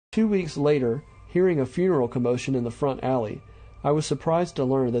2 weeks later, hearing a funeral commotion in the front alley, I was surprised to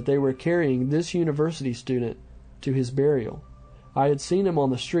learn that they were carrying this university student to his burial. I had seen him on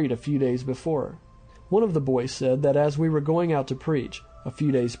the street a few days before. One of the boys said that as we were going out to preach, a few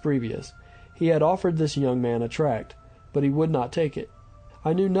days previous, he had offered this young man a tract, but he would not take it.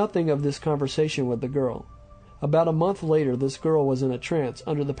 I knew nothing of this conversation with the girl. About a month later, this girl was in a trance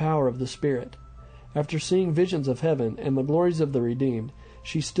under the power of the Spirit. After seeing visions of heaven and the glories of the redeemed,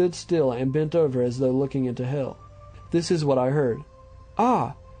 she stood still and bent over as though looking into hell. This is what I heard.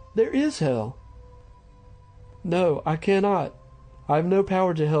 "Ah, there is hell." "No, I cannot. I have no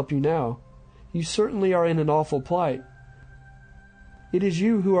power to help you now. You certainly are in an awful plight. It is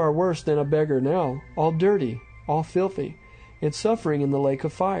you who are worse than a beggar now, all dirty, all filthy, and suffering in the lake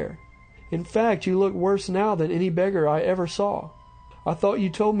of fire. In fact, you look worse now than any beggar I ever saw. I thought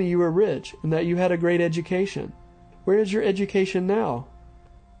you told me you were rich and that you had a great education. Where is your education now?"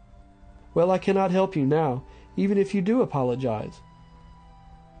 "Well, I cannot help you now, even if you do apologize."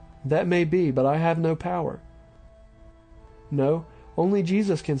 "That may be, but I have no power." "No, only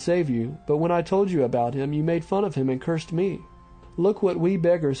Jesus can save you, but when I told you about him, you made fun of him and cursed me. Look what we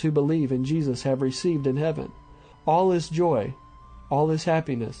beggars who believe in Jesus have received in heaven. All is joy, all is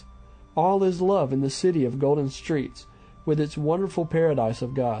happiness, all is love in the city of golden streets, with its wonderful paradise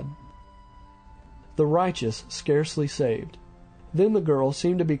of God. The righteous scarcely saved." Then the girl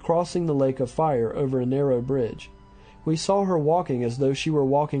seemed to be crossing the lake of fire over a narrow bridge. We saw her walking as though she were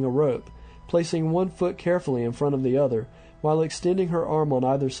walking a rope, placing one foot carefully in front of the other, while extending her arm on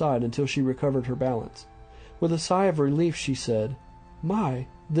either side until she recovered her balance. With a sigh of relief she said, "My,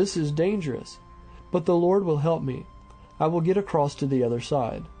 this is dangerous. But the Lord will help me. I will get across to the other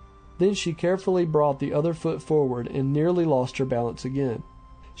side." Then she carefully brought the other foot forward and nearly lost her balance again.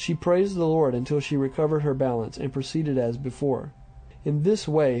 She praised the Lord until she recovered her balance and proceeded as before. In this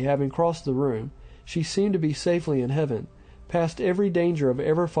way, having crossed the room, she seemed to be safely in heaven, past every danger of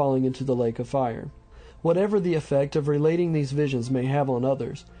ever falling into the lake of fire. Whatever the effect of relating these visions may have on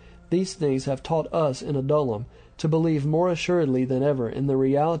others, these things have taught us in Adullam to believe more assuredly than ever in the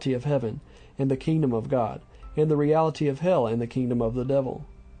reality of heaven and the kingdom of God, and the reality of hell and the kingdom of the devil.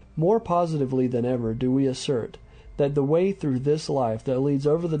 More positively than ever do we assert that the way through this life that leads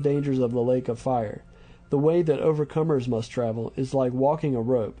over the dangers of the lake of fire, the way that overcomers must travel, is like walking a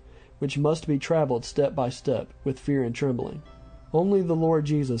rope, which must be traveled step by step with fear and trembling. Only the Lord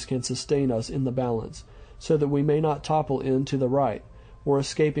Jesus can sustain us in the balance, so that we may not topple in to the right, or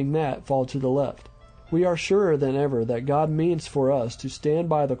escaping that, fall to the left. We are surer than ever that God means for us to stand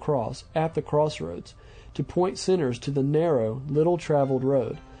by the cross at the crossroads, to point sinners to the narrow, little-traveled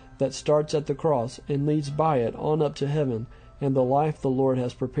road that starts at the cross and leads by it on up to heaven and the life the Lord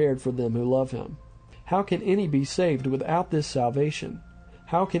has prepared for them who love him. How can any be saved without this salvation?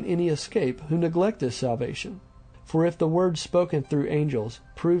 How can any escape who neglect this salvation? For if the word spoken through angels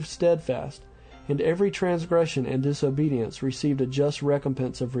proved steadfast, and every transgression and disobedience received a just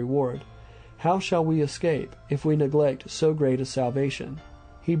recompense of reward, how shall we escape if we neglect so great a salvation?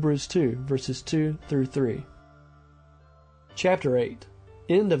 Hebrews 2, verses 2 through 3. Chapter 8.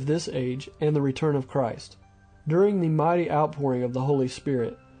 End of this age and the return of Christ. During the mighty outpouring of the Holy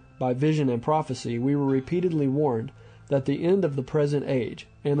Spirit, by vision and prophecy, we were repeatedly warned that the end of the present age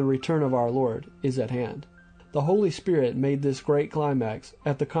and the return of our Lord is at hand. The Holy Spirit made this great climax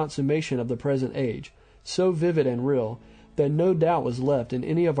at the consummation of the present age so vivid and real that no doubt was left in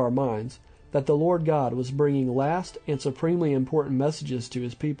any of our minds that the Lord God was bringing last and supremely important messages to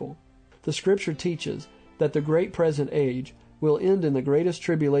his people. The Scripture teaches that the great present age will end in the greatest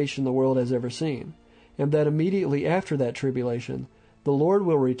tribulation the world has ever seen, and that immediately after that tribulation, the Lord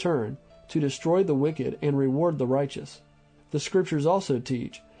will return to destroy the wicked and reward the righteous. The Scriptures also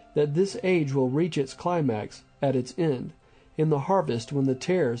teach that this age will reach its climax at its end, in the harvest when the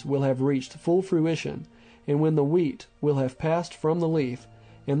tares will have reached full fruition, and when the wheat will have passed from the leaf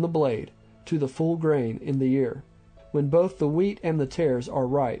and the blade to the full grain in the ear. When both the wheat and the tares are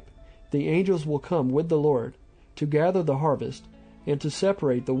ripe, the angels will come with the Lord to gather the harvest and to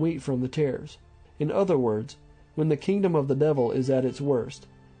separate the wheat from the tares. In other words, when the kingdom of the devil is at its worst,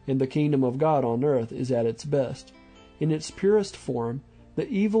 and the kingdom of God on earth is at its best, in its purest form, the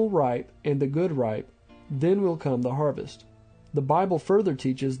evil ripe and the good ripe, then will come the harvest. The Bible further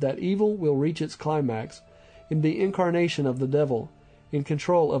teaches that evil will reach its climax in the incarnation of the devil in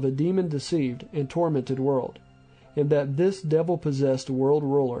control of a demon-deceived and tormented world, and that this devil-possessed world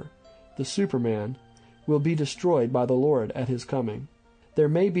ruler, the Superman, will be destroyed by the Lord at his coming. There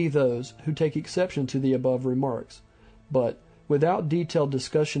may be those who take exception to the above remarks, but without detailed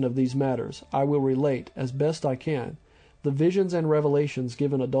discussion of these matters, I will relate, as best I can, the visions and revelations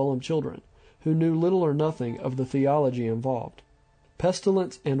given Adullam children, who knew little or nothing of the theology involved.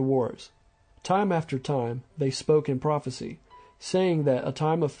 Pestilence and wars. Time after time they spoke in prophecy, saying that a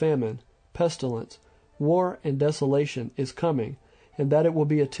time of famine, pestilence, war, and desolation is coming, and that it will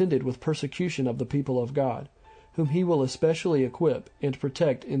be attended with persecution of the people of God, whom he will especially equip and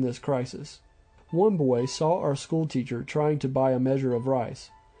protect in this crisis. One boy saw our schoolteacher trying to buy a measure of rice.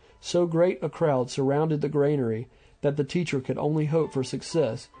 So great a crowd surrounded the granary that the teacher could only hope for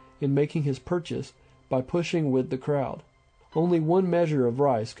success in making his purchase by pushing with the crowd. Only one measure of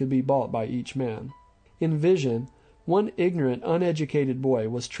rice could be bought by each man. In vision, one ignorant, uneducated boy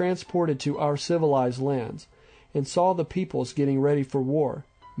was transported to our civilized lands and saw the peoples getting ready for war,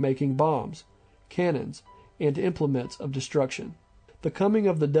 making bombs, cannons, and implements of destruction. The coming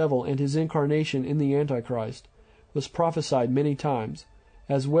of the devil and his incarnation in the Antichrist was prophesied many times,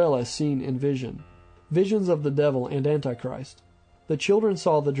 as well as seen in vision. Visions of the devil and Antichrist. The children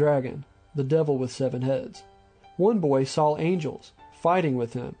saw the dragon, the devil with 7 heads. One boy saw angels fighting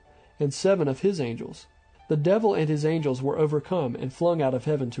with him, and 7 of his angels. The devil and his angels were overcome and flung out of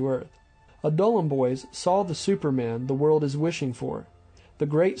heaven to earth. Adullam boys saw the Superman the world is wishing for, the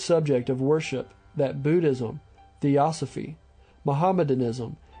great subject of worship that Buddhism, Theosophy,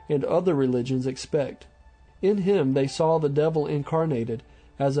 Mohammedanism, and other religions expect. In him they saw the devil incarnated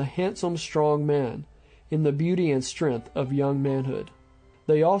as a handsome, strong man, in the beauty and strength of young manhood.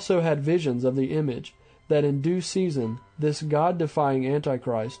 They also had visions of the image that in due season this God-defying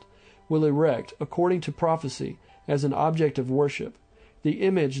Antichrist will erect, according to prophecy, as an object of worship, the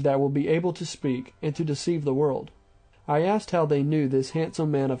image that will be able to speak and to deceive the world. I asked how they knew this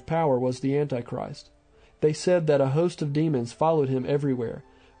handsome man of power was the Antichrist. They said that a host of demons followed him everywhere,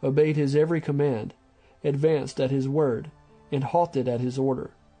 obeyed his every command, advanced at his word, and halted at his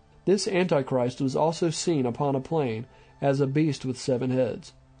order. This Antichrist was also seen upon a plain as a beast with 7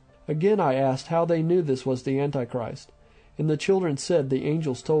 heads. Again I asked how they knew this was the Antichrist, and the children said the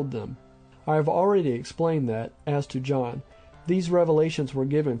angels told them. I have already explained that, as to John, these revelations were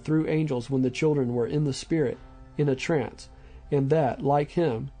given through angels when the children were in the Spirit, in a trance, and that, like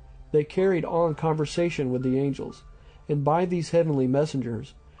him, they carried on conversation with the angels, and by these heavenly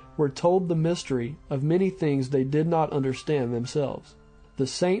messengers were told the mystery of many things they did not understand themselves. The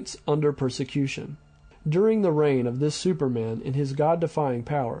saints under persecution. During the reign of this Superman in his God-defying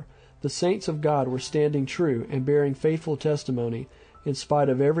power, the saints of God were standing true and bearing faithful testimony in spite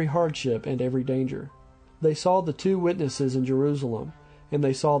of every hardship and every danger. They saw the 2 witnesses in Jerusalem, and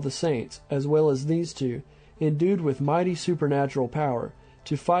they saw the saints, as well as these 2, endued with mighty supernatural power,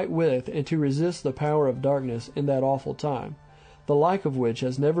 to fight with and to resist the power of darkness in that awful time, the like of which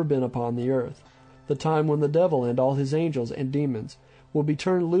has never been upon the earth, the time when the devil and all his angels and demons will be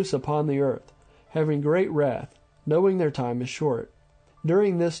turned loose upon the earth, having great wrath, knowing their time is short.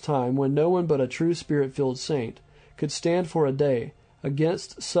 During this time, when no one but a true Spirit-filled saint could stand for a day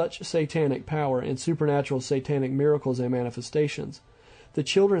against such satanic power and supernatural satanic miracles and manifestations, the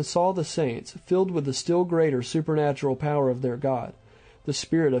children saw the saints filled with the still greater supernatural power of their God, the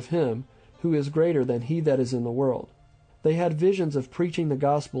Spirit of Him who is greater than he that is in the world. They had visions of preaching the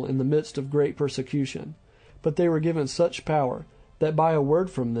gospel in the midst of great persecution, but they were given such power that by a word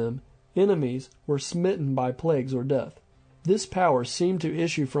from them, enemies were smitten by plagues or death. This power seemed to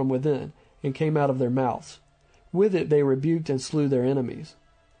issue from within and came out of their mouths. With it they rebuked and slew their enemies.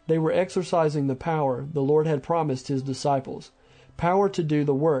 They were exercising the power the Lord had promised His disciples, power to do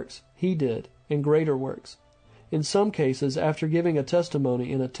the works He did, and greater works. In some cases, after giving a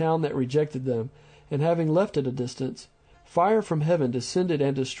testimony in a town that rejected them, and having left at a distance, fire from heaven descended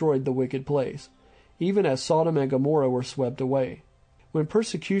and destroyed the wicked place, even as Sodom and Gomorrah were swept away. When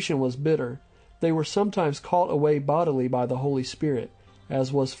persecution was bitter, they were sometimes caught away bodily by the Holy Spirit,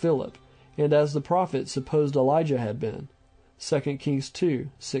 as was Philip, and as the prophet supposed Elijah had been. 2 Kings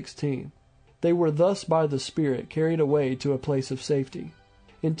 2:16. They were thus by the Spirit carried away to a place of safety.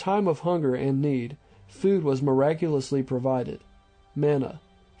 In time of hunger and need, food was miraculously provided. Manna,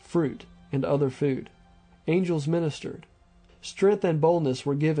 fruit, and other food. Angels ministered. Strength and boldness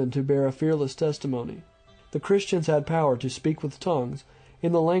were given to bear a fearless testimony. The Christians had power to speak with tongues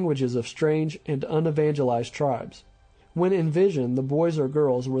in the languages of strange and unevangelized tribes. When in vision the boys or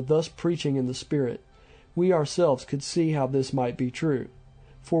girls were thus preaching in the Spirit, we ourselves could see how this might be true.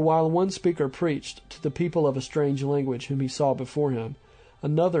 For while one speaker preached to the people of a strange language whom he saw before him,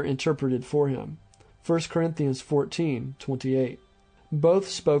 another interpreted for him. 1 Corinthians 14:28. Both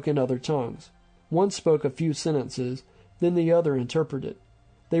spoke in other tongues. One spoke a few sentences, then the other interpreted.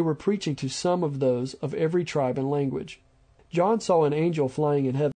 They were preaching to some of those of every tribe and language. John saw an angel flying in heaven